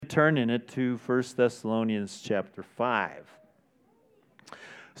turn in it to 1 Thessalonians chapter 5.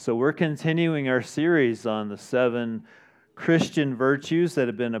 So we're continuing our series on the 7 Christian virtues that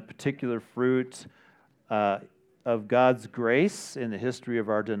have been a particular fruit of God's grace in the history of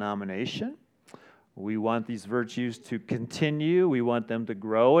our denomination. We want these virtues to continue. We want them to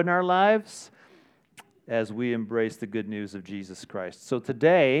grow in our lives as we embrace the good news of Jesus Christ. So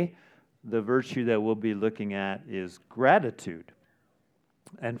today, the virtue that we'll be looking at is gratitude.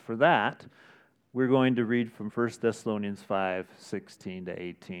 And for that, we're going to read from 1 Thessalonians 5, 16 to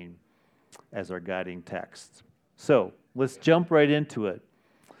 18 as our guiding text. So let's jump right into it.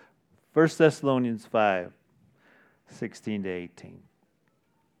 1 Thessalonians 5, 16 to 18.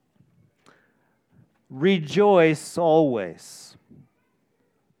 Rejoice always.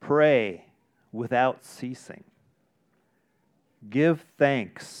 Pray without ceasing. Give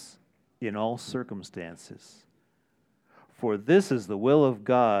thanks in all circumstances. For this is the will of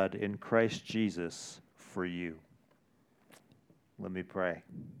God in Christ Jesus for you. Let me pray.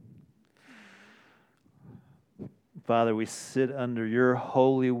 Father, we sit under your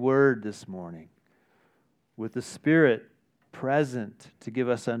holy word this morning with the Spirit present to give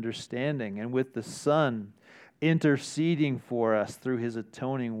us understanding and with the Son interceding for us through his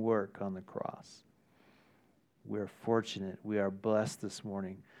atoning work on the cross. We are fortunate, we are blessed this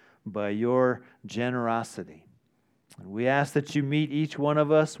morning by your generosity. And we ask that you meet each one of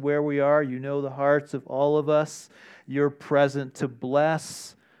us where we are. You know the hearts of all of us. You're present to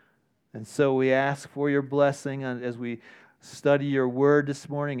bless. And so we ask for your blessing as we study your word this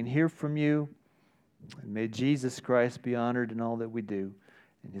morning and hear from you. And may Jesus Christ be honored in all that we do.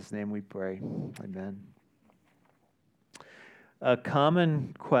 In his name we pray. Amen. A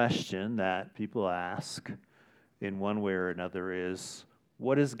common question that people ask in one way or another is,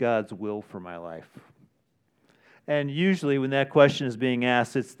 what is God's will for my life? And usually when that question is being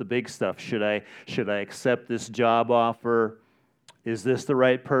asked, it's the big stuff. Should I accept this job offer? Is this the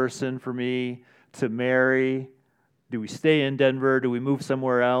right person for me to marry? Do we stay in Denver? Do we move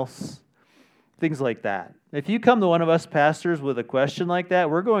somewhere else? Things like that. If you come to one of us pastors with a question like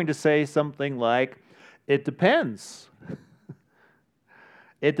that, we're going to say something like, it depends.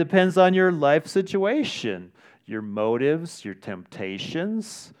 It depends on your life situation, your motives, your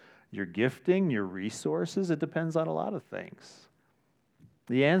temptations, your gifting, your resources. It depends on a lot of things.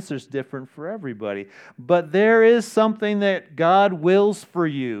 The answer's different for everybody. But there is something that God wills for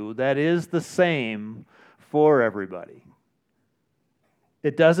you that is the same for everybody.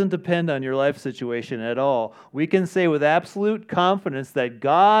 It doesn't depend on your life situation at all. We can say with absolute confidence that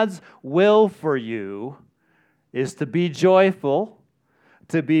God's will for you is to be joyful,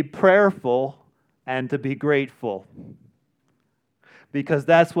 to be prayerful, and to be grateful. Because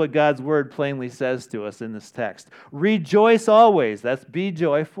that's what God's word plainly says to us in this text. Rejoice always. That's be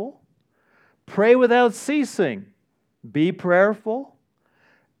joyful. Pray without ceasing. Be prayerful.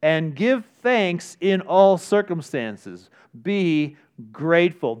 And give thanks in all circumstances. Be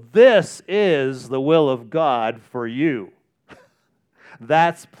grateful. This is the will of God for you.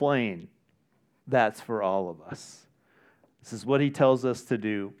 That's plain. That's for all of us. This is what he tells us to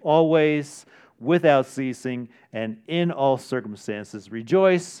do. Always, without ceasing, and in all circumstances.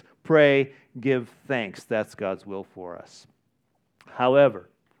 Rejoice, pray, give thanks. That's God's will for us. However,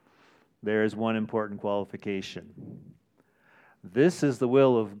 there is one important qualification. This is the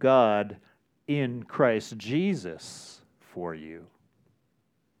will of God in Christ Jesus for you.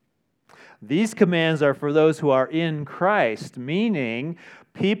 These commands are for those who are in Christ, meaning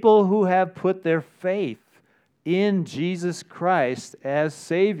people who have put their faith in Jesus Christ as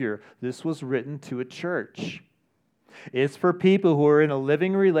Savior. This was written to a church. It's for people who are in a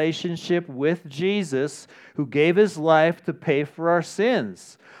living relationship with Jesus, who gave his life to pay for our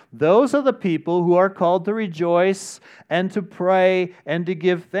sins. Those are the people who are called to rejoice and to pray and to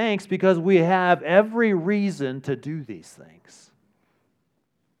give thanks because we have every reason to do these things.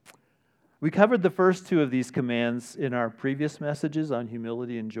 We covered the first two of these commands in our previous messages on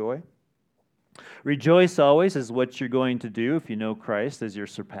humility and joy. Rejoice always is what you're going to do if you know Christ as your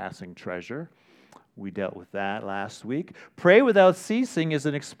surpassing treasure. We dealt with that last week. Pray without ceasing is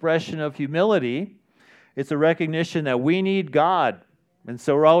an expression of humility. It's a recognition that we need God, and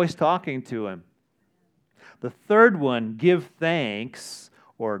so we're always talking to him. The third one, give thanks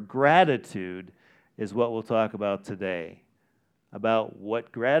or gratitude, is what we'll talk about today. About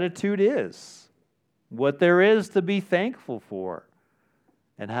what gratitude is, what there is to be thankful for,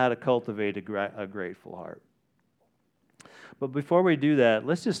 and how to cultivate a grateful heart. But before we do that,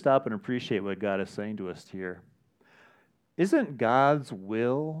 let's just stop and appreciate what God is saying to us here. Isn't God's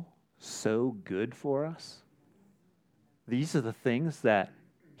will so good for us? These are the things that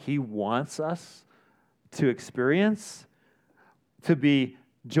He wants us to experience, to be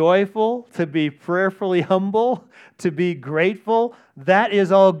joyful, to be prayerfully humble, to be grateful. That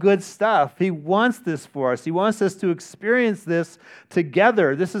is all good stuff. He wants this for us. He wants us to experience this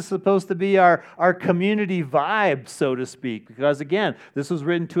together. This is supposed to be our community vibe, so to speak, because again, this was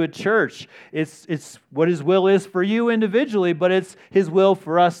written to a church. It's what His will is for you individually, but it's His will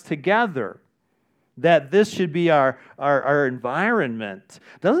for us together. That this should be our environment.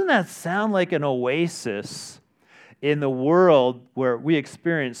 Doesn't that sound like an oasis in the world where we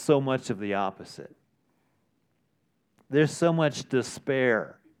experience so much of the opposite? There's so much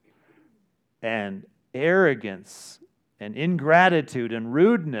despair and arrogance and ingratitude and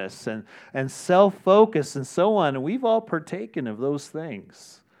rudeness and self-focus and so on. And we've all partaken of those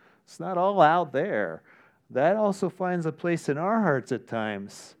things. It's not all out there. That also finds a place in our hearts at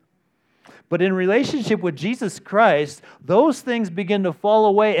times. But in relationship with Jesus Christ, those things begin to fall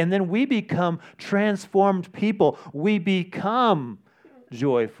away, and then we become transformed people. We become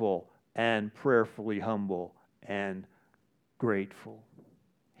joyful and prayerfully humble and grateful.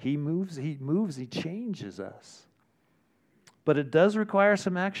 He moves, He changes us. But it does require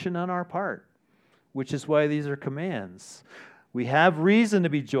some action on our part, which is why these are commands. We have reason to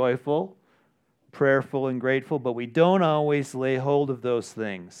be joyful, prayerful, and grateful, but we don't always lay hold of those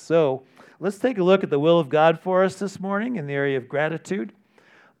things. So let's take a look at the will of God for us this morning in the area of gratitude.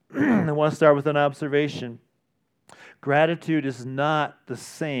 I want to start with an observation. Gratitude is not the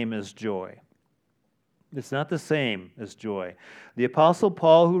same as joy. It's not the same as joy. The Apostle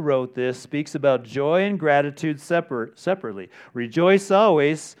Paul, who wrote this, speaks about joy and gratitude separately. Rejoice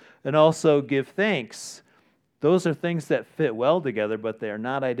always, and also give thanks. Those are things that fit well together, but they are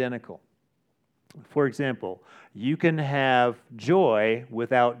not identical. For example, you can have joy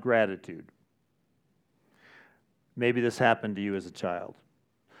without gratitude. Maybe this happened to you as a child.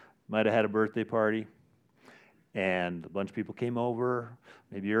 Might have had a birthday party, and a bunch of people came over.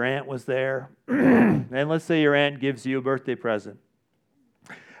 Maybe your aunt was there. And let's say your aunt gives you a birthday present.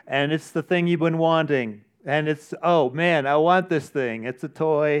 And it's the thing you've been wanting. And it's, oh man, I want this thing. It's a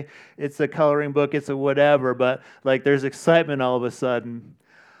toy, it's a coloring book, it's a whatever. But like there's excitement all of a sudden.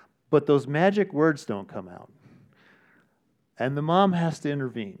 But those magic words don't come out. And the mom has to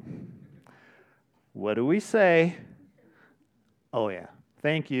intervene. What do we say? Oh yeah,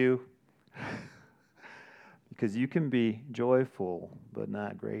 thank you. Because you can be joyful, but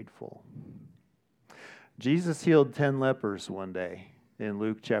not grateful. Jesus healed 10 lepers one day in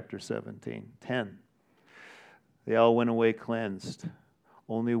Luke chapter 17. 10. They all went away cleansed.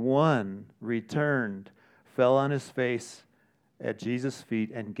 Only one returned, fell on his face at Jesus'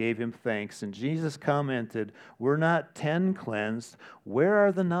 feet and gave him thanks. And Jesus commented, "We're not 10 cleansed. Where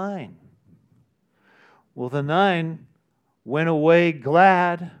are the 9? Well, the 9 went away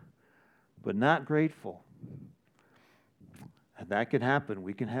glad, but not grateful. And that can happen.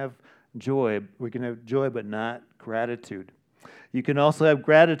 We can have joy. We can have joy, but not gratitude. You can also have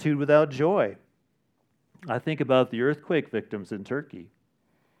gratitude without joy. I think about the earthquake victims in Turkey.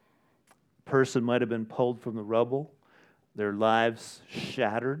 A person might have been pulled from the rubble, their lives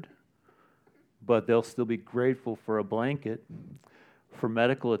shattered, but they'll still be grateful for a blanket, for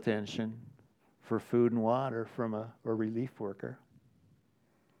medical attention, for food and water from a relief worker.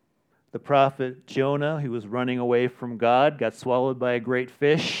 The prophet Jonah, who was running away from God, got swallowed by a great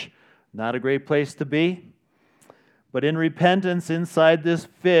fish. Not a great place to be. But in repentance inside this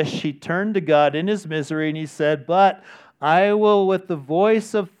fish, he turned to God in his misery and he said, "But I will with the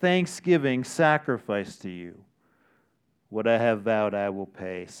voice of thanksgiving sacrifice to you. What I have vowed I will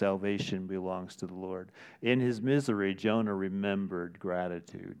pay. Salvation belongs to the Lord." In his misery, Jonah remembered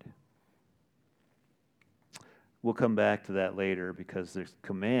gratitude. We'll come back to that later because the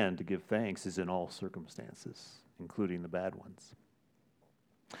command to give thanks is in all circumstances, including the bad ones.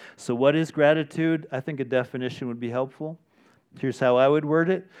 So what is gratitude? I think a definition would be helpful. Here's how I would word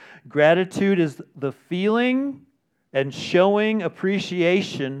it. Gratitude is the feeling and showing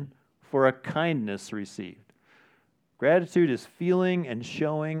appreciation for a kindness received. Gratitude is feeling and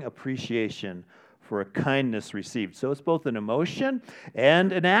showing appreciation for a kindness received. So it's both an emotion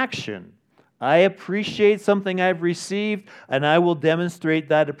and an action. I appreciate something I've received, and I will demonstrate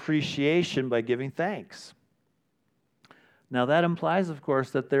that appreciation by giving thanks. Now that implies, of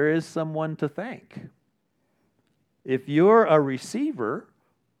course, that there is someone to thank. If you're a receiver,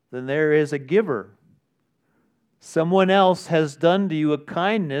 then there is a giver. Someone else has done to you a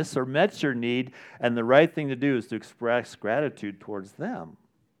kindness or met your need, and the right thing to do is to express gratitude towards them.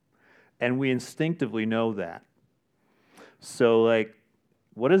 And we instinctively know that. So,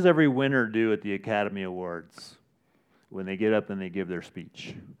 what does every winner do at the Academy Awards? when they get up and they give their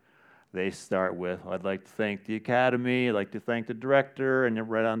speech. They start with, I'd like to thank the academy, I'd like to thank the director, and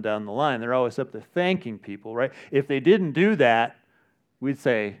right on down the line. They're always up there thanking people, right? If they didn't do that, we'd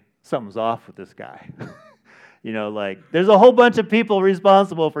say, something's off with this guy. Like, there's a whole bunch of people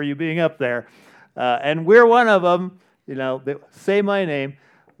responsible for you being up there. And we're one of them, they say my name.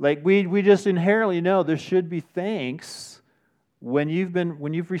 Like, we just inherently know there should be thanks when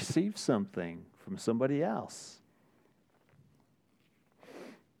you've received something from somebody else.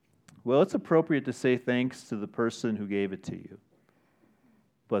 Well, it's appropriate to say thanks to the person who gave it to you.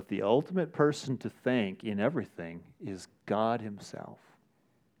 But the ultimate person to thank in everything is God himself.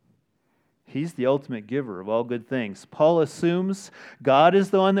 He's the ultimate giver of all good things. Paul assumes God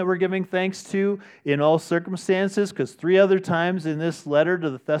is the one that we're giving thanks to in all circumstances, because 3 other times in this letter to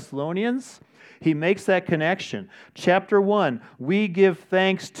the Thessalonians, he makes that connection. Chapter 1, we give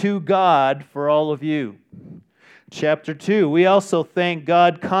thanks to God for all of you. Chapter 2, we also thank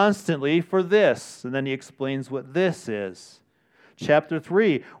God constantly for this. And then he explains what this is. Chapter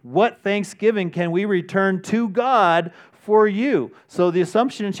 3, what thanksgiving can we return to God for you? So the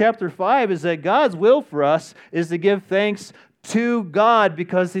assumption in chapter 5 is that God's will for us is to give thanks to God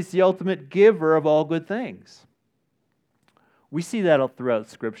because he's the ultimate giver of all good things. We see that all throughout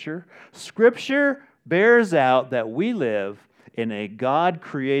Scripture. Scripture bears out that we live in a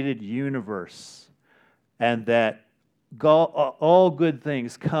God-created universe, and that all good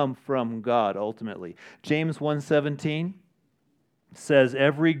things come from God ultimately. James 1:17 says,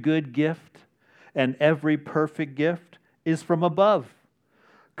 every good gift and every perfect gift is from above,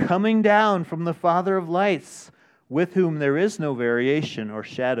 coming down from the Father of lights, with whom there is no variation or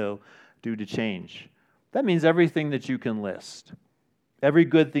shadow due to change. That means everything that you can list, every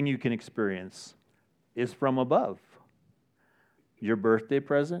good thing you can experience is from above. Your birthday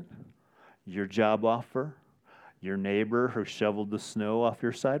present, your job offer, your neighbor who shoveled the snow off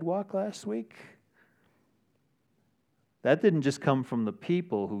your sidewalk last week. That didn't just come from the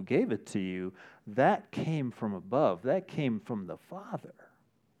people who gave it to you. That came from above. That came from the Father.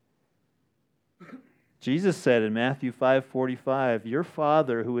 Jesus said in Matthew 5:45, your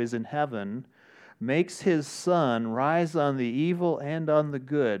Father who is in heaven makes his sun rise on the evil and on the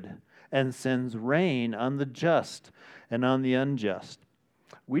good, and sends rain on the just and on the unjust.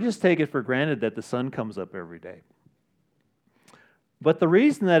 We just take it for granted that the sun comes up every day. But the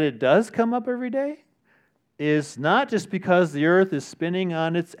reason that it does come up every day is not just because the earth is spinning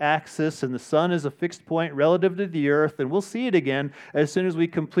on its axis and the sun is a fixed point relative to the earth, and we'll see it again as soon as we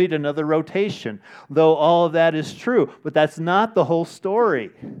complete another rotation, though all of that is true. But that's not the whole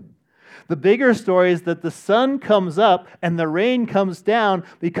story. The bigger story is that the sun comes up and the rain comes down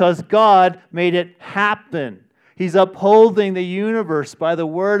because God made it happen. He's upholding the universe by the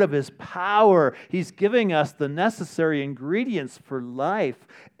word of his power. He's giving us the necessary ingredients for life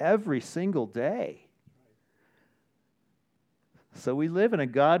every single day. So we live in a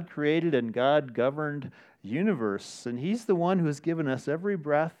God-created and God-governed universe, and he's the one who has given us every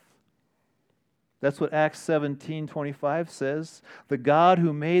breath. That's what Acts 17:25 says. The God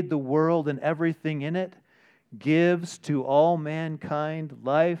who made the world and everything in it gives to all mankind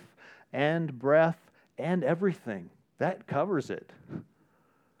life and breath and everything. That covers it.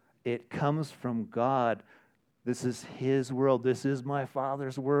 It comes from God. This is his world. This is my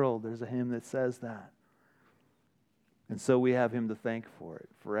Father's world. There's a hymn that says that. And so we have him to thank for it,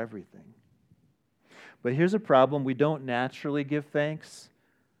 for everything. But here's a problem. We don't naturally give thanks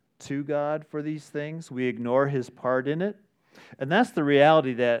to God for these things. We ignore his part in it. And that's the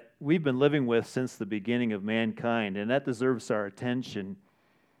reality that we've been living with since the beginning of mankind, and that deserves our attention.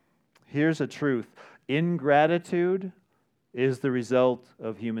 Here's a truth. Ingratitude is the result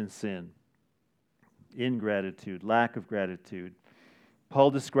of human sin. Ingratitude, lack of gratitude.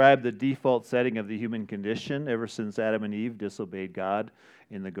 Paul described the default setting of the human condition ever since Adam and Eve disobeyed God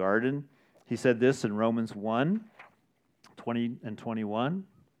in the garden. He said this in Romans 1:20 and 21.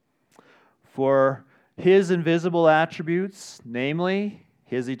 For his invisible attributes, namely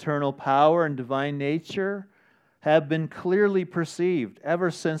his eternal power and divine nature, have been clearly perceived ever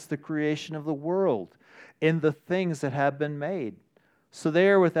since the creation of the world in the things that have been made. So they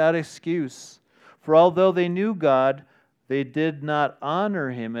are without excuse. For although they knew God, they did not honor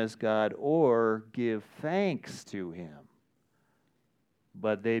him as God or give thanks to him.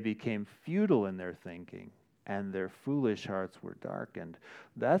 But they became futile in their thinking, and their foolish hearts were darkened.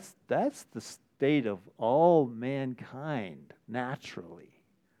 That's the state of all mankind naturally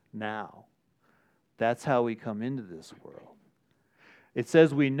now. That's how we come into this world. It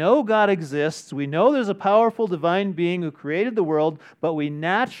says we know God exists, we know there's a powerful divine being who created the world, but we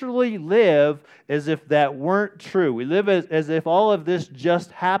naturally live as if that weren't true. We live as if all of this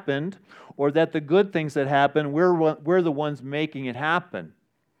just happened, or that the good things that happen, we're the ones making it happen.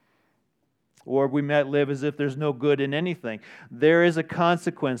 Or we might live as if there's no good in anything. There is a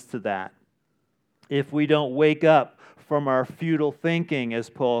consequence to that if we don't wake up from our futile thinking, as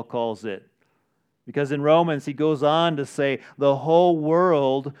Paul calls it. Because in Romans, he goes on to say, the whole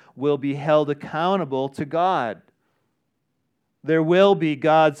world will be held accountable to God. There will be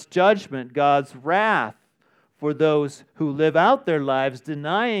God's judgment, God's wrath for those who live out their lives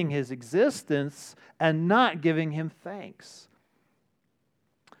denying His existence and not giving Him thanks.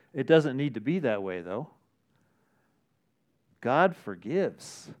 It doesn't need to be that way, though. God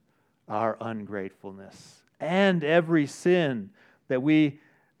forgives our ungratefulness and every sin that we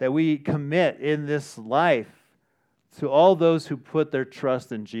commit in this life to all those who put their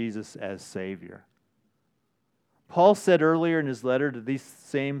trust in Jesus as Savior. Paul said earlier in his letter to these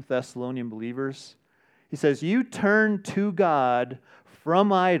same Thessalonian believers, he says, "You turn to God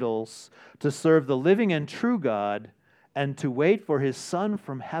from idols to serve the living and true God and to wait for His Son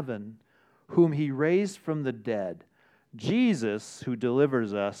from heaven, whom He raised from the dead, Jesus, who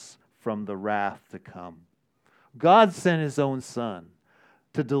delivers us from the wrath to come." God sent His own Son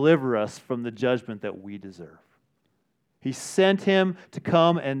to deliver us from the judgment that we deserve. He sent Him to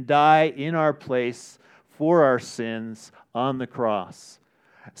come and die in our place for our sins on the cross,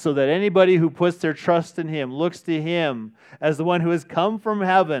 so that anybody who puts their trust in Him, looks to Him as the one who has come from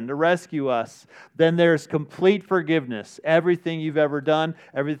heaven to rescue us, then there's complete forgiveness. Everything you've ever done,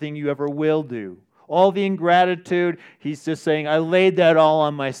 everything you ever will do. All the ingratitude, He's just saying, I laid that all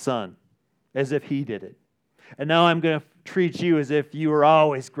on my Son, as if He did it. And now I'm going to treat you as if you were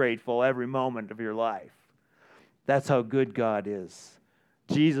always grateful every moment of your life. That's how good God is.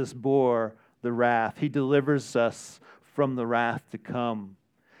 Jesus bore the wrath. He delivers us from the wrath to come.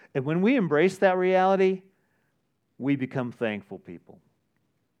 And when we embrace that reality, we become thankful people.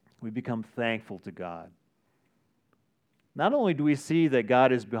 We become thankful to God. Not only do we see that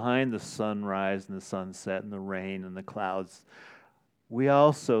God is behind the sunrise and the sunset and the rain and the clouds, we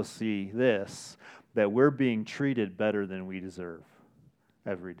also see this, that we're being treated better than we deserve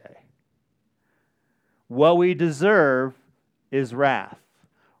every day. What we deserve is wrath.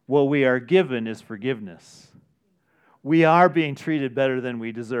 What we are given is forgiveness. We are being treated better than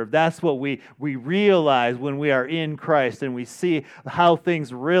we deserve. That's what we realize when we are in Christ and we see how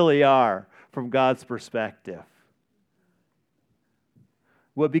things really are from God's perspective.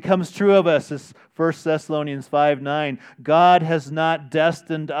 What becomes true of us is 1 Thessalonians 5:9. God has not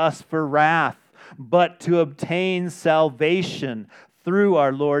destined us for wrath, but to obtain salvation through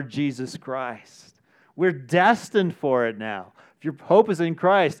our Lord Jesus Christ. We're destined for it now. If your hope is in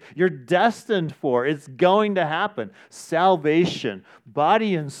Christ, you're destined for it. It's going to happen. Salvation,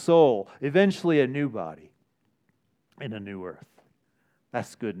 body and soul, eventually a new body in a new earth.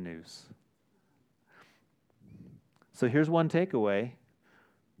 That's good news. So here's one takeaway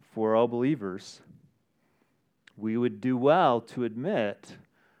for all believers. We would do well to admit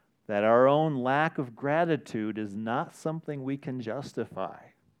that our own lack of gratitude is not something we can justify,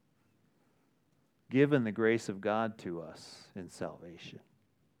 given the grace of God to us in salvation.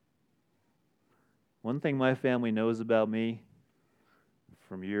 One thing my family knows about me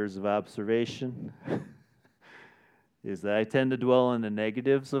from years of observation is that I tend to dwell on the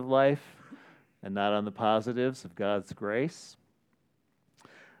negatives of life and not on the positives of God's grace.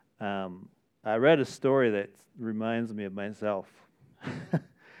 I read a story that reminds me of myself.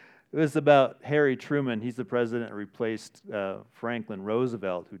 It was about Harry Truman. He's the president who replaced Franklin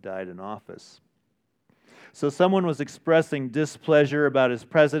Roosevelt, who died in office. So someone was expressing displeasure about his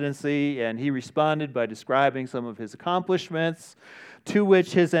presidency, and he responded by describing some of his accomplishments, to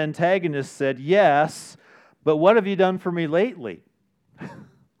which his antagonist said, "Yes, but what have you done for me lately?"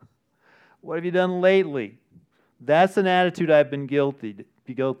 What have you done lately? That's an attitude I've been guilty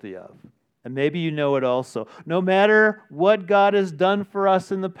of. And maybe you know it also. No matter what God has done for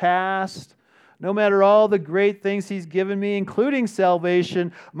us in the past, no matter all the great things He's given me, including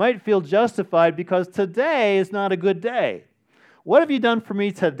salvation, I might feel justified because today is not a good day. What have you done for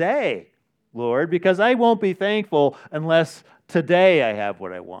me today, Lord? Because I won't be thankful unless today I have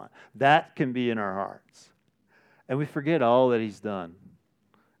what I want. That can be in our hearts. And we forget all that He's done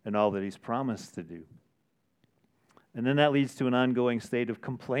and all that He's promised to do. And then that leads to an ongoing state of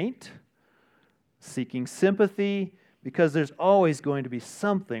complaint, seeking sympathy, because there's always going to be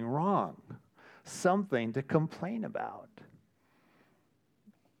something wrong, something to complain about.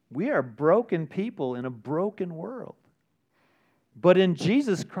 We are broken people in a broken world. But in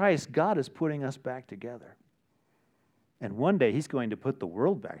Jesus Christ, God is putting us back together. And one day He's going to put the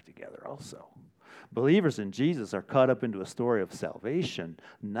world back together also. Believers in Jesus are caught up into a story of salvation,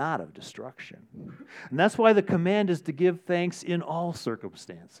 not of destruction. And that's why the command is to give thanks in all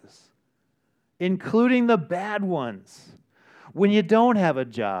circumstances, including the bad ones. When you don't have a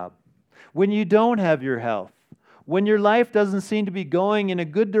job, when you don't have your health, when your life doesn't seem to be going in a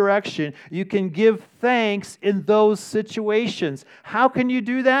good direction, you can give thanks in those situations. How can you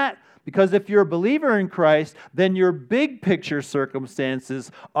do that? Because if you're a believer in Christ, then your big picture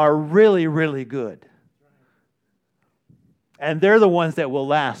circumstances are really, really good. And they're the ones that will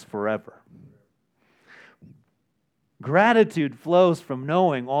last forever. Gratitude flows from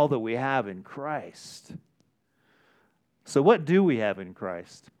knowing all that we have in Christ. So what do we have in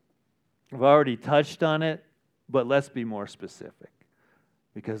Christ? I've already touched on it, but let's be more specific,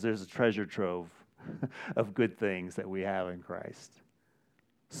 because there's a treasure trove of good things that we have in Christ.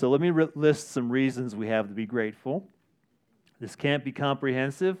 So let me list some reasons we have to be grateful. This can't be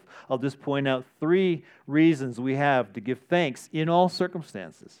comprehensive. I'll just point out 3 reasons we have to give thanks in all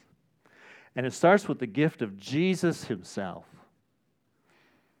circumstances. And it starts with the gift of Jesus Himself.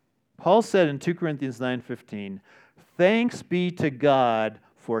 Paul said in 2 Corinthians 9:15, "Thanks be to God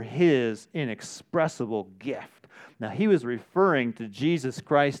for His inexpressible gift." Now, he was referring to Jesus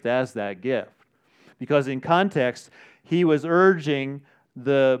Christ as that gift, because in context, he was urging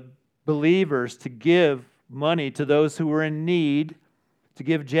the believers to give money to those who were in need, to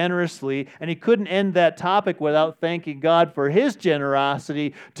give generously, and he couldn't end that topic without thanking God for His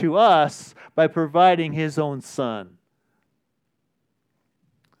generosity to us by providing His own Son.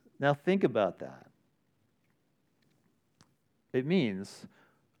 Now think about that. It means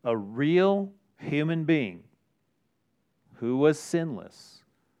a real human being who was sinless,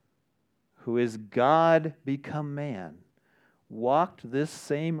 who is God become man, walked this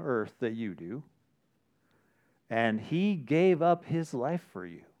same earth that you do, and He gave up His life for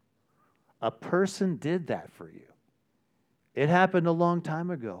you. A person did that for you. It happened a long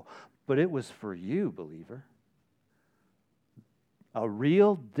time ago, but it was for you, believer. A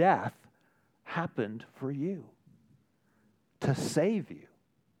real death happened for you to save you.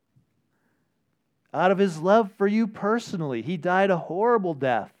 Out of His love for you personally, He died a horrible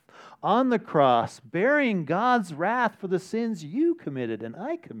death on the cross, bearing God's wrath for the sins you committed and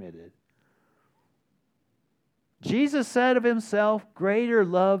I committed. Jesus said of Himself, "Greater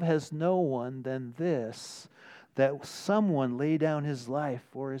love has no one than this, that someone lay down his life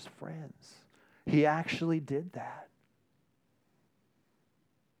for his friends." He actually did that.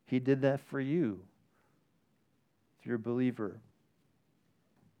 He did that for you, if you're a believer.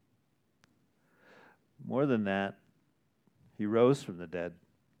 More than that, He rose from the dead.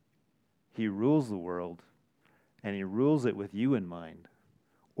 He rules the world, and He rules it with you in mind,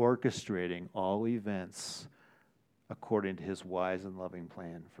 orchestrating all events according to His wise and loving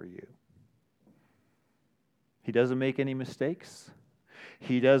plan for you. He doesn't make any mistakes.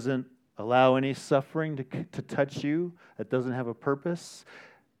 He doesn't allow any suffering to touch you that doesn't have a purpose.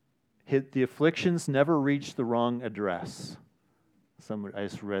 The afflictions never reach the wrong address. I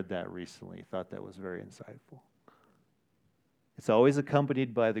just read that recently. Thought that was very insightful. It's always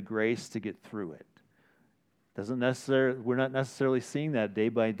accompanied by the grace to get through it. We're not necessarily seeing that day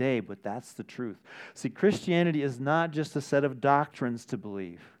by day, but that's the truth. See, Christianity is not just a set of doctrines to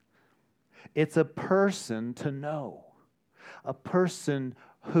believe. It's a person to know. A person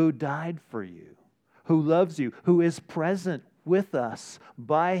who died for you, who loves you, who is present with us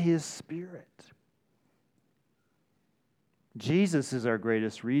by His Spirit. Jesus is our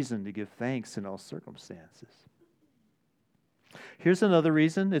greatest reason to give thanks in all circumstances. Here's another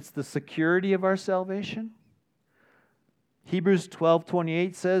reason. It's the security of our salvation. Hebrews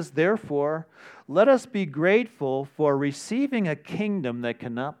 12:28 says, "Therefore, let us be grateful for receiving a kingdom that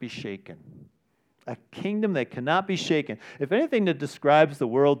cannot be shaken." A kingdom that cannot be shaken. If anything that describes the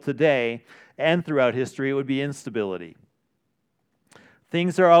world today and throughout history, it would be instability.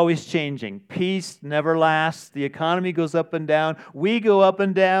 Things are always changing. Peace never lasts. The economy goes up and down. We go up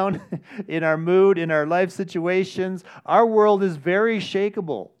and down in our mood, in our life situations. Our world is very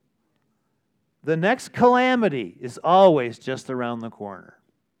shakeable. The next calamity is always just around the corner.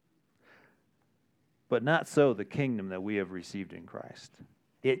 But not so the kingdom that we have received in Christ.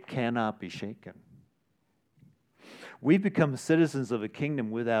 It cannot be shaken. We've become citizens of a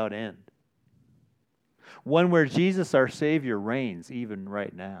kingdom without end. One where Jesus, our Savior, reigns even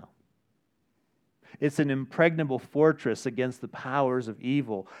right now. It's an impregnable fortress against the powers of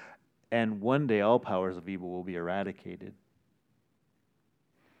evil, and one day all powers of evil will be eradicated.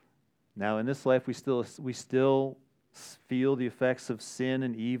 Now, in this life, we still feel the effects of sin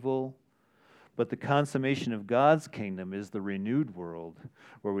and evil. But the consummation of God's kingdom is the renewed world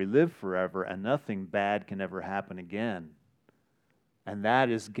where we live forever and nothing bad can ever happen again. And that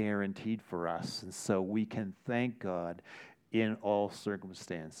is guaranteed for us. And so we can thank God in all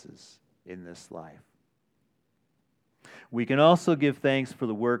circumstances in this life. We can also give thanks for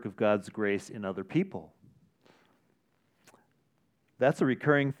the work of God's grace in other people. That's a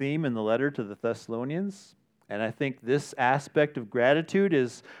recurring theme in the letter to the Thessalonians. And I think this aspect of gratitude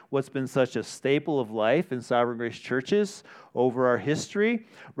is what's been such a staple of life in Sovereign Grace churches over our history.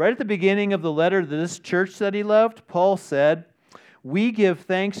 Right at the beginning of the letter to this church that he loved, Paul said, "We give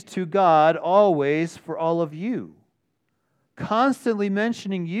thanks to God always for all of you, constantly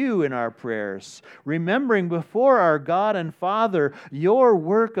mentioning you in our prayers, remembering before our God and Father your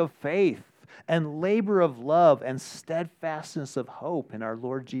work of faith and labor of love and steadfastness of hope in our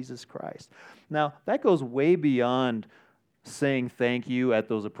Lord Jesus Christ." Now, that goes way beyond saying thank you at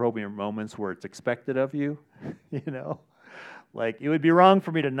those appropriate moments where it's expected of you, you know? Like, it would be wrong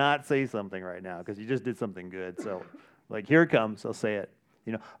for me to not say something right now because you just did something good. So, like, here it comes. I'll say it.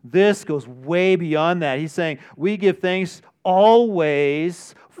 You know, this goes way beyond that. He's saying, we give thanks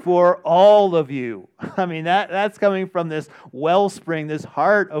always for all of you. I mean, that's coming from this wellspring, this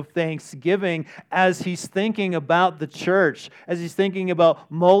heart of thanksgiving as he's thinking about the church, as he's thinking about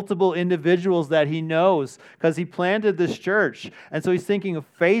multiple individuals that he knows, because he planted this church. And so he's thinking of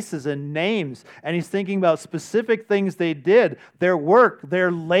faces and names, and he's thinking about specific things they did, their work,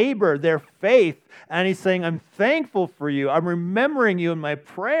 their labor, their faith. And he's saying, I'm thankful for you. I'm remembering you in my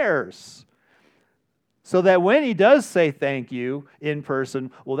prayers. So that when he does say thank you in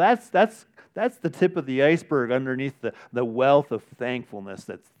person, well, that's the tip of the iceberg underneath the wealth of thankfulness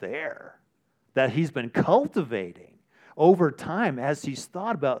that's there, that he's been cultivating over time as he's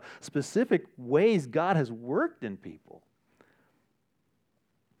thought about specific ways God has worked in people.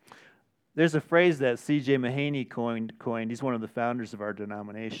 There's a phrase that C.J. Mahaney coined. He's one of the founders of our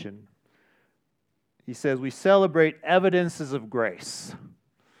denomination. He says, we celebrate evidences of grace.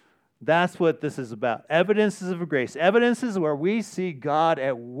 That's what this is about. Evidences of grace. Evidences where we see God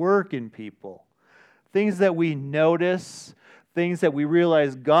at work in people. Things that we notice, things that we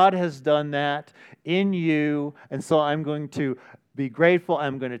realize God has done that in you, and so I'm going to be grateful.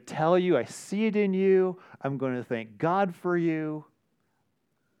 I'm going to tell you I see it in you. I'm going to thank God for you.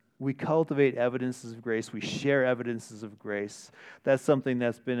 We cultivate evidences of grace. We share evidences of grace. That's something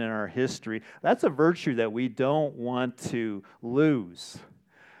that's been in our history. That's a virtue that we don't want to lose.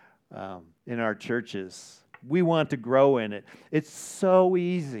 In our churches. We want to grow in it. It's so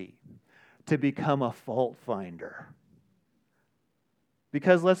easy to become a fault finder.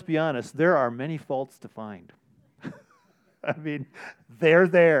 Because let's be honest, there are many faults to find. I mean, they're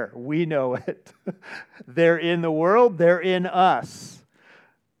there. We know it. They're in the world. They're in us.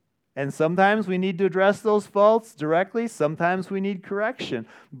 And sometimes we need to address those faults directly. Sometimes we need correction.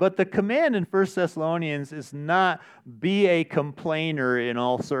 But the command in 1 Thessalonians is not be a complainer in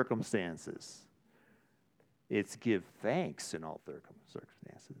all circumstances. It's give thanks in all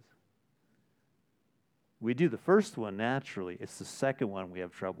circumstances. We do the first one naturally. It's the second one we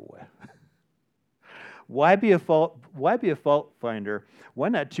have trouble with. Why be a fault finder? Why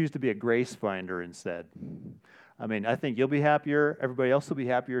not choose to be a grace finder instead? I mean, I think you'll be happier. Everybody else will be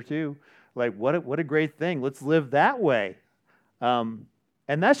happier too. Like, what a great thing. Let's live that way. And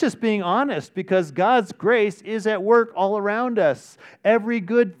that's just being honest, because God's grace is at work all around us. Every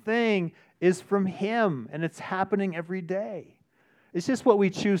good thing is from Him, and it's happening every day. It's just what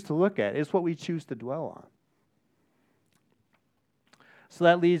we choose to look at. It's what we choose to dwell on. So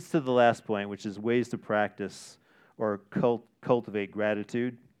that leads to the last point, which is ways to practice or cultivate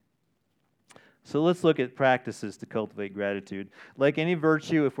gratitude. So let's look at practices to cultivate gratitude. Like any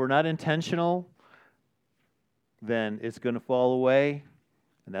virtue, if we're not intentional, then it's going to fall away.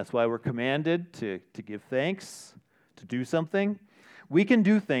 And that's why we're commanded to give thanks, to do something. We can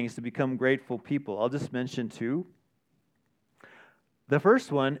do things to become grateful people. I'll just mention two. The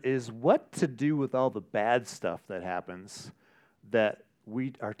first one is what to do with all the bad stuff that happens that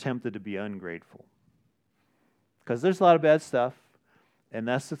we are tempted to be ungrateful. Because there's a lot of bad stuff. And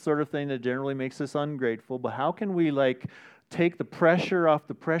that's the sort of thing that generally makes us ungrateful. But how can we take the pressure off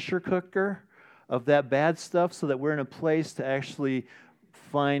the pressure cooker of that bad stuff so that we're in a place to actually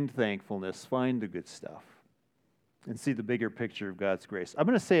find thankfulness, find the good stuff, and see the bigger picture of God's grace? I'm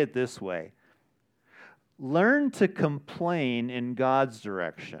going to say it this way. Learn to complain in God's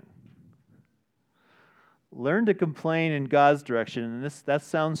direction. Learn to complain in God's direction. And that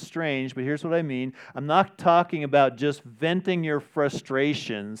sounds strange, but here's what I mean. I'm not talking about just venting your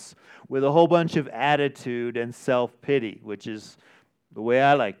frustrations with a whole bunch of attitude and self-pity, which is the way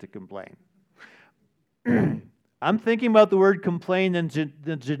I like to complain. I'm thinking about the word complain in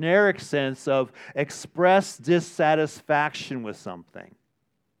the generic sense of express dissatisfaction with something.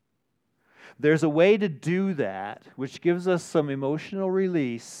 There's a way to do that which gives us some emotional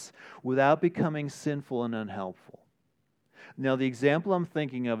release without becoming sinful and unhelpful. Now, the example I'm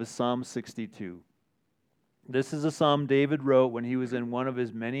thinking of is Psalm 62. This is a psalm David wrote when he was in one of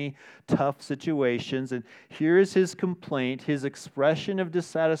his many tough situations. And here is his complaint, his expression of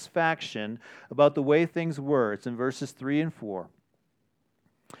dissatisfaction about the way things were. It's in verses 3 and 4.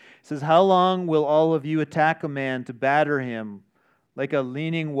 It says, "How long will all of you attack a man to batter him like a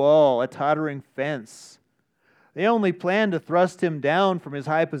leaning wall, a tottering fence? They only plan to thrust him down from his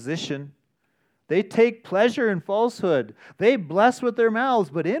high position. They take pleasure in falsehood. They bless with their mouths,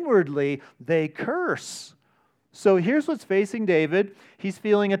 but inwardly they curse." So here's what's facing David. He's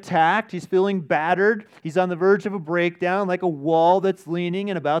feeling attacked. He's feeling battered. He's on the verge of a breakdown, like a wall that's leaning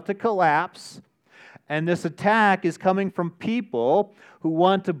and about to collapse. And this attack is coming from people who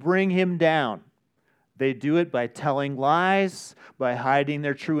want to bring him down. They do it by telling lies, by hiding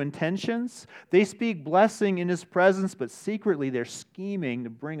their true intentions. They speak blessing in his presence, but secretly they're scheming to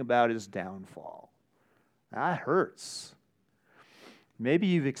bring about his downfall. That hurts. Maybe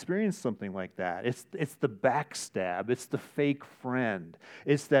you've experienced something like that. It's the backstab. It's the fake friend.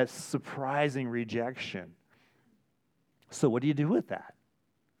 It's that surprising rejection. So what do you do with that?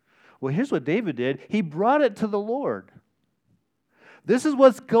 Well, here's what David did. He brought it to the Lord. This is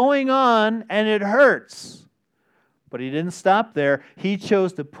what's going on, and it hurts. But he didn't stop there. He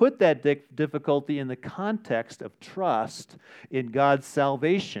chose to put that difficulty in the context of trust in God's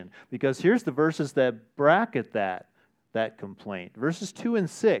salvation. Because here's the verses that bracket that complaint. Verses 2 and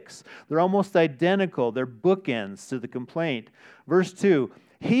 6, they're almost identical. They're bookends to the complaint. Verse 2,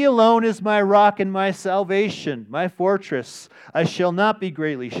 "He alone is my rock and my salvation, my fortress. I shall not be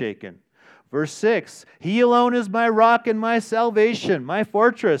greatly shaken." Verse 6, "He alone is my rock and my salvation, my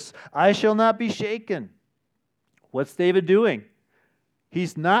fortress. I shall not be shaken." What's David doing?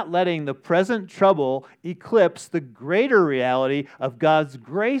 He's not letting the present trouble eclipse the greater reality of God's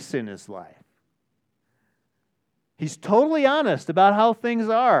grace in his life. He's totally honest about how things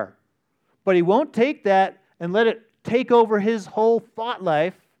are, but he won't take that and let it take over his whole thought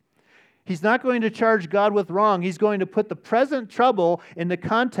life. He's not going to charge God with wrong. He's going to put the present trouble in the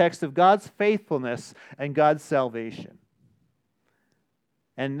context of God's faithfulness and God's salvation.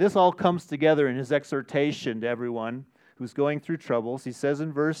 And this all comes together in his exhortation to everyone who's going through troubles. He says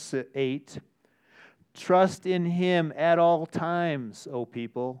in verse 8, "Trust in him at all times, O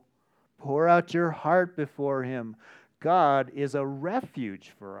people. Pour out your heart before him. God is a refuge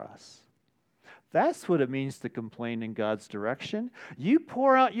for us." That's what it means to complain in God's direction. You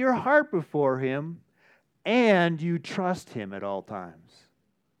pour out your heart before him, and you trust him at all times.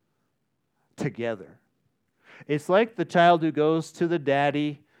 Together. It's like the child who goes to the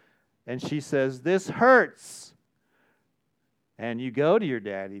daddy, and she says, "This hurts." And you go to your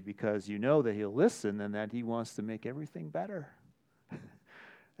daddy because you know that he'll listen and that he wants to make everything better.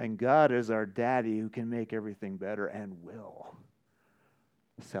 And God is our daddy who can make everything better and will.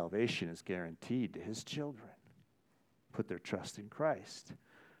 Salvation is guaranteed to his children. Put their trust in Christ.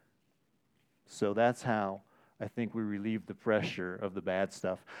 So that's how I think we relieve the pressure of the bad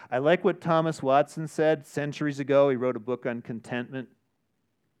stuff. I like what Thomas Watson said centuries ago. He wrote a book on contentment.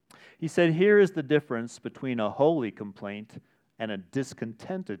 He said, "Here is the difference between a holy complaint and a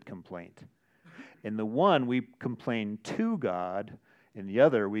discontented complaint. In the one, we complain to God. In the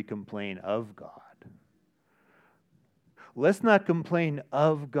other, we complain of God." Let's not complain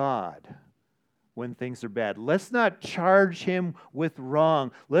of God when things are bad. Let's not charge him with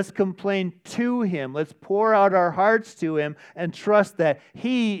wrong. Let's complain to him. Let's pour out our hearts to him and trust that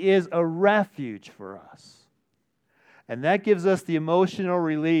he is a refuge for us. And that gives us the emotional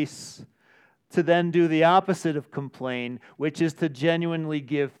release to then do the opposite of complain, which is to genuinely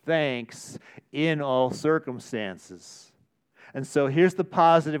give thanks in all circumstances. And so here's the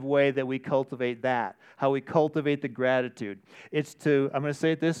positive way that we cultivate that, how we cultivate the gratitude. It's to, I'm going to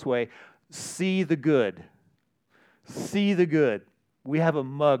say it this way, see the good. See the good. We have a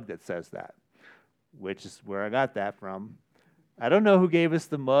mug that says that, which is where I got that from. I don't know who gave us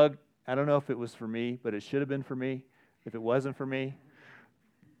the mug. I don't know if it was for me, but it should have been for me if it wasn't for me.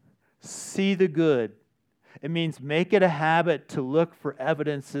 See the good. It means make it a habit to look for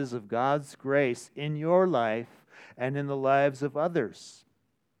evidences of God's grace in your life and in the lives of others.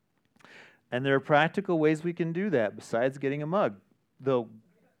 And there are practical ways we can do that besides getting a mug. Though,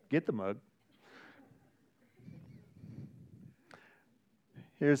 get the mug.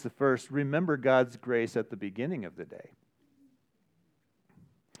 Here's the first. Remember God's grace at the beginning of the day.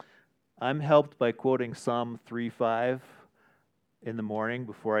 I'm helped by quoting Psalm 3:5 in the morning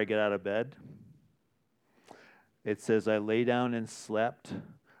before I get out of bed. It says, I lay down and slept.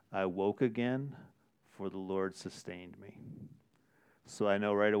 I woke again, for the Lord sustained me. So I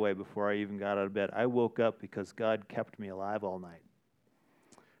know right away before I even got out of bed, I woke up because God kept me alive all night.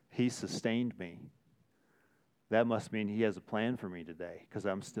 He sustained me. That must mean He has a plan for me today because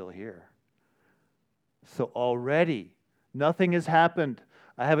I'm still here. So already, nothing has happened.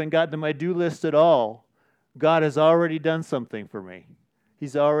 I haven't gotten to my do list at all. God has already done something for me.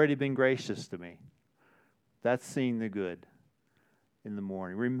 He's already been gracious to me. That's seeing the good in the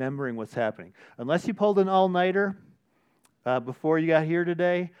morning, remembering what's happening. Unless you pulled an all-nighter before you got here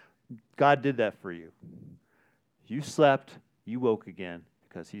today, God did that for you. You slept, you woke again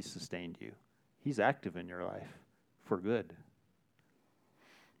because He sustained you. He's active in your life for good.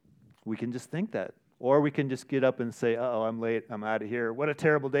 We can just think that. Or we can just get up and say, uh-oh, I'm late, I'm out of here. What a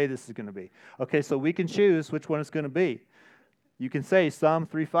terrible day this is going to be. Okay, so we can choose which one it's going to be. You can say Psalm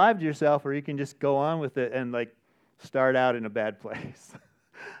 3:5 to yourself, or you can just go on with it and start out in a bad place.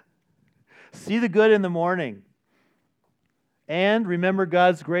 See the good in the morning. And remember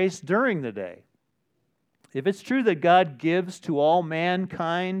God's grace during the day. If it's true that God gives to all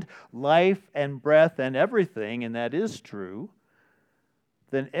mankind life and breath and everything, and that is true,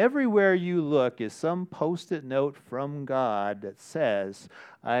 then everywhere you look is some post-it note from God that says,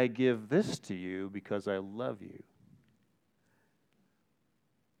 I give this to you because I love you.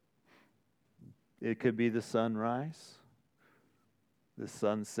 It could be the sunrise, the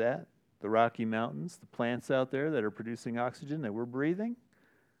sunset, the Rocky Mountains, the plants out there that are producing oxygen that we're breathing.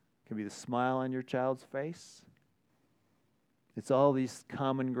 It could be the smile on your child's face. It's all these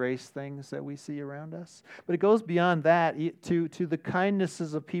common grace things that we see around us. But it goes beyond that to the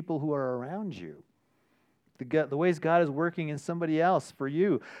kindnesses of people who are around you. The ways God is working in somebody else for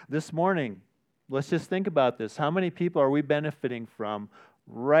you. This morning, let's just think about this. How many people are we benefiting from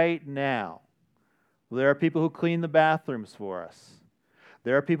right now? Well, there are people who clean the bathrooms for us.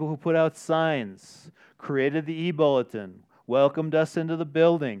 There are people who put out signs, created the e-bulletin, welcomed us into the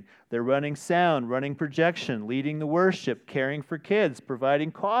building. They're running sound, running projection, leading the worship, caring for kids,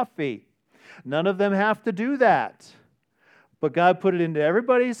 providing coffee. None of them have to do that. But God put it into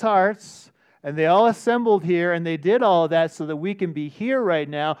everybody's hearts, and they all assembled here, and they did all of that so that we can be here right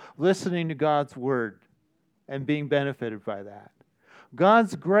now listening to God's word and being benefited by that.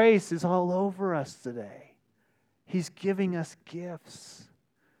 God's grace is all over us today. He's giving us gifts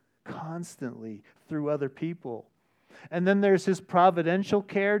constantly through other people. And then there's His providential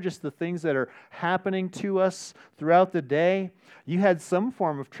care, just the things that are happening to us throughout the day. You had some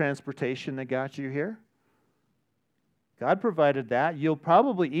form of transportation that got you here. God provided that. You'll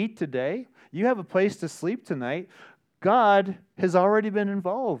probably eat today. You have a place to sleep tonight. God has already been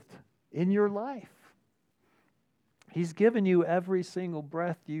involved in your life. He's given you every single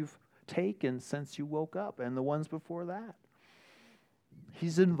breath you've taken since you woke up and the ones before that.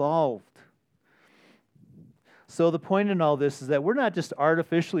 He's involved. So the point in all this is that we're not just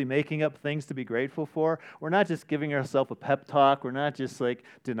artificially making up things to be grateful for. We're not just giving ourselves a pep talk. We're not just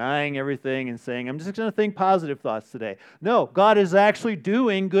denying everything and saying, I'm just going to think positive thoughts today. No, God is actually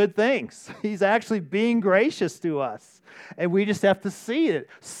doing good things. He's actually being gracious to us. And we just have to see it.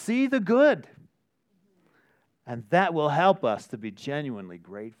 See the good. And that will help us to be genuinely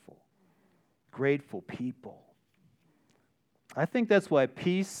grateful. Grateful people. I think that's why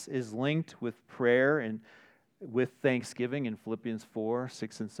peace is linked with prayer and with thanksgiving in Philippians 4,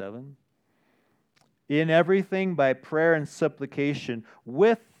 6, and 7. In everything by prayer and supplication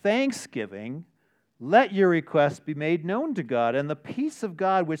with thanksgiving, let your requests be made known to God, and the peace of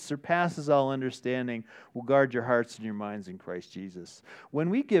God which surpasses all understanding will guard your hearts and your minds in Christ Jesus. When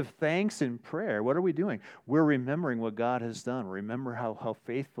we give thanks in prayer, what are we doing? We're remembering what God has done. Remember how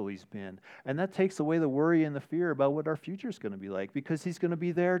faithful He's been. And that takes away the worry and the fear about what our future is going to be like, because He's going to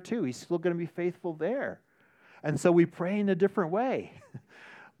be there too. He's still going to be faithful there. And so we pray in a different way.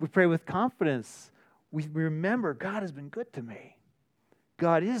 We pray with confidence. We remember God has been good to me.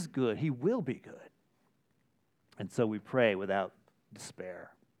 God is good. He will be good. And so we pray without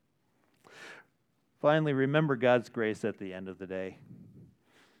despair. Finally, remember God's grace at the end of the day.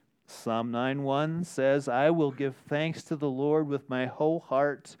 Psalm 9:1 says, I will give thanks to the Lord with my whole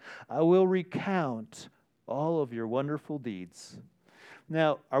heart. I will recount all of your wonderful deeds.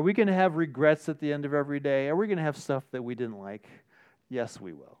 Now, are we going to have regrets at the end of every day? Are we going to have stuff that we didn't like? Yes,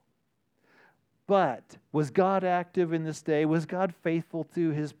 we will. But was God active in this day? Was God faithful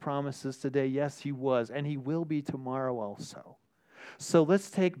to his promises today? Yes, he was, and he will be tomorrow also. So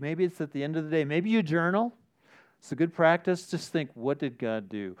let's take, maybe it's at the end of the day, maybe you journal. It's a good practice. Just think, what did God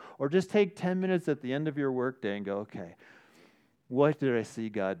do? Or just take 10 minutes at the end of your workday and go, okay, what did I see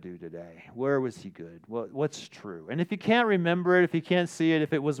God do today? Where was he good? What's true? And if you can't remember it, if you can't see it,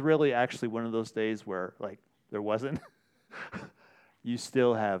 if it was really actually one of those days where like there wasn't, you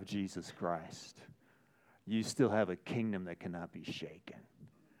still have Jesus Christ. You still have a kingdom that cannot be shaken.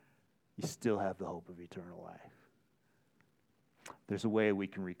 You still have the hope of eternal life. There's a way we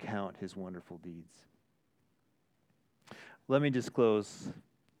can recount his wonderful deeds. Let me just close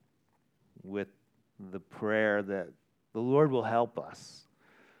with the prayer that the Lord will help us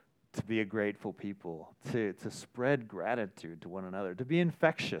to be a grateful people, to spread gratitude to one another, to be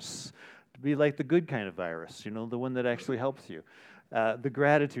infectious, to be like the good kind of virus, the one that actually helps you. The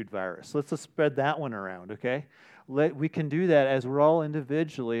gratitude virus. Let's just spread that one around, okay? We can do that as we're all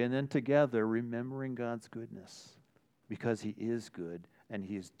individually and then together remembering God's goodness because he is good and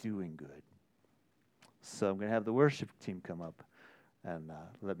he is doing good. So I'm going to have the worship team come up and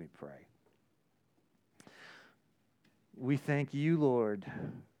let me pray. We thank you, Lord,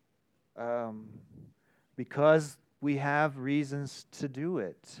 because we have reasons to do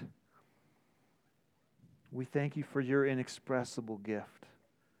it. We thank you for your inexpressible gift,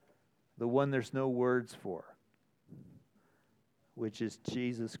 the one there's no words for, which is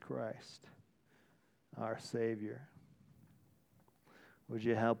Jesus Christ, our Savior. Would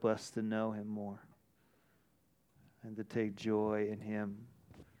you help us to know him more and to take joy in him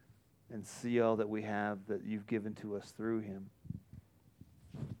and see all that we have that you've given to us through him.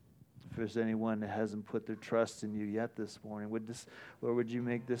 If there's anyone that hasn't put their trust in you yet this morning, Lord, would you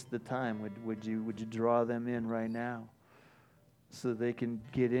make this the time? Would you draw them in right now so they can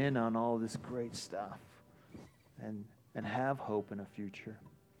get in on all this great stuff and have hope in a future?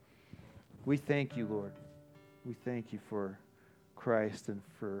 We thank you, Lord. We thank you for Christ and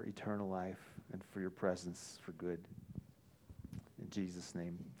for eternal life and for your presence for good. In Jesus'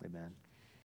 name, amen.